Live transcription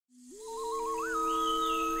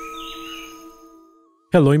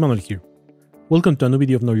Hello, Emmanuel here. Welcome to a new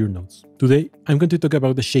video of Know Your Nodes. Today, I'm going to talk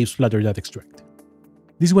about the Shape Splatter Data extract.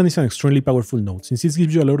 This one is an extremely powerful node since it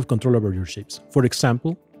gives you a lot of control over your shapes. For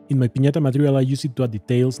example, in my piñata material I use it to add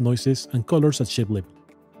details, noises, and colors at shape level,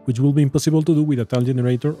 which will be impossible to do with a tile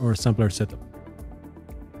generator or a sampler setup.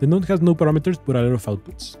 The node has no parameters but a lot of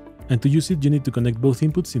outputs, and to use it you need to connect both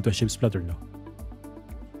inputs into a Shape Splatter node,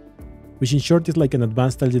 which in short is like an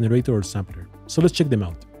advanced tile generator or sampler. So let's check them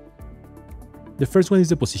out. The first one is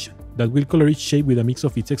the position, that will color each shape with a mix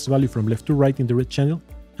of its X value from left to right in the red channel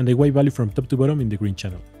and the Y value from top to bottom in the green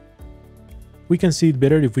channel. We can see it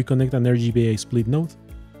better if we connect an RGBA split node.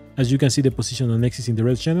 As you can see, the position on X is in the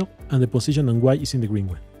red channel and the position on Y is in the green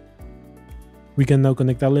one. We can now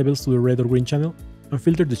connect our levels to the red or green channel and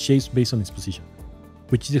filter the shapes based on its position,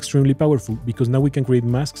 which is extremely powerful because now we can create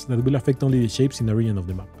masks that will affect only the shapes in a region of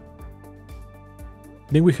the map.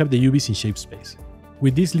 Then we have the UVs in Shape Space.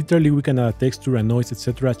 With this, literally we can add a texture, a noise,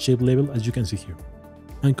 etc. at shape level, as you can see here.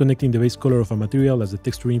 I'm connecting the base color of a material as the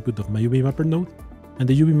texture input of my UV mapper node, and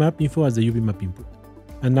the UV map info as the UV map input.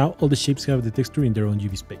 And now all the shapes have the texture in their own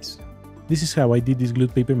UV space. This is how I did this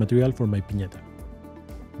glued paper material for my piñata.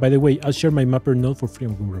 By the way, I'll share my mapper node for free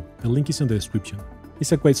on Gumroad. The link is in the description.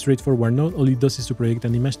 It's a quite straightforward node, all it does is to project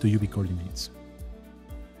an image to UV coordinates.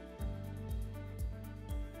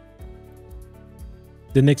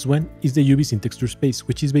 The next one is the UV Syntexture Space,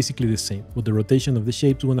 which is basically the same, but the rotation of the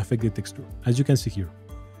shapes won't affect the texture, as you can see here.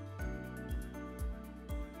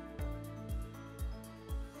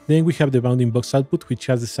 Then we have the bounding box output, which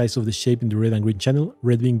has the size of the shape in the red and green channel,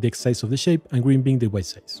 red being the X size of the shape and green being the Y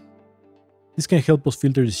size. This can help us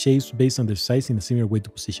filter the shapes based on their size in a similar way to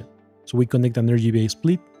position. So we connect an RGBA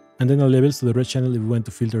split, and then our levels to the red channel if we want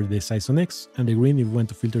to filter the size on X, and the green if we want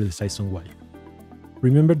to filter the size on Y.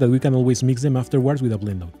 Remember that we can always mix them afterwards with a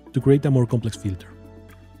blend node to create a more complex filter.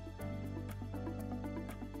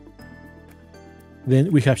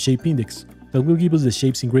 Then we have Shape Index, that will give us the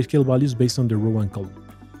shapes in grayscale values based on the row and column.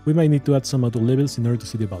 We might need to add some auto levels in order to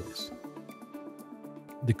see the values.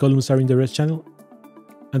 The columns are in the red channel,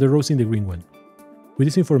 and the rows in the green one. With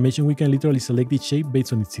this information we can literally select each shape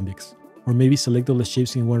based on its index, or maybe select all the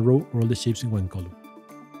shapes in one row or all the shapes in one column.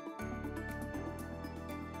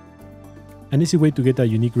 An easy way to get a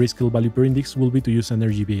unique grayscale value per index will be to use an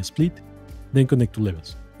RGBA split, then connect two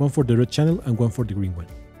levels, one for the red channel and one for the green one.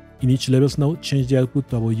 In each levels node, change the output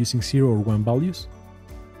to avoid using 0 or 1 values,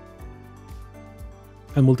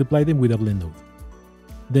 and multiply them with a blend node.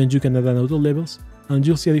 Then you can add an auto levels, and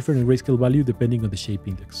you'll see a different grayscale value depending on the shape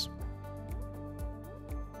index.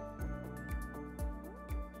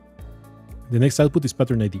 The next output is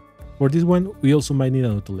pattern ID. For this one, we also might need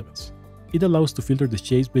an auto levels. It allows to filter the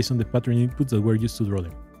shapes based on the pattern inputs that were used to draw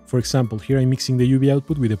them. For example, here I'm mixing the UV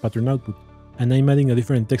output with the pattern output, and I'm adding a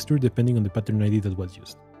different texture depending on the pattern ID that was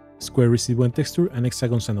used. Square receives one texture and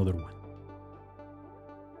hexagons another one.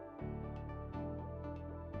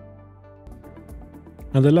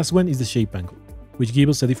 And the last one is the shape angle, which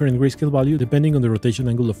gives us a different grayscale value depending on the rotation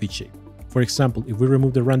angle of each shape. For example, if we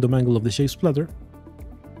remove the random angle of the shape splatter,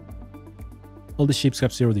 all the shapes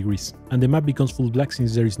have 0 degrees, and the map becomes full black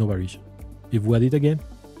since there is no variation. If we add it again,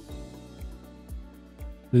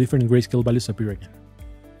 the different grayscale values appear again.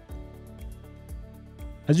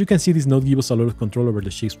 As you can see, this node gives us a lot of control over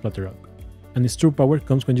the Shape Splatter output, and its true power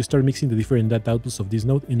comes when you start mixing the different data outputs of this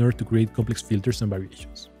node in order to create complex filters and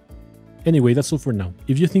variations. Anyway, that's all for now.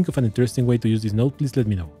 If you think of an interesting way to use this node, please let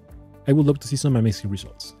me know. I would love to see some amazing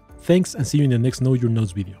results. Thanks, and see you in the next Know Your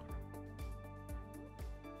Nodes video.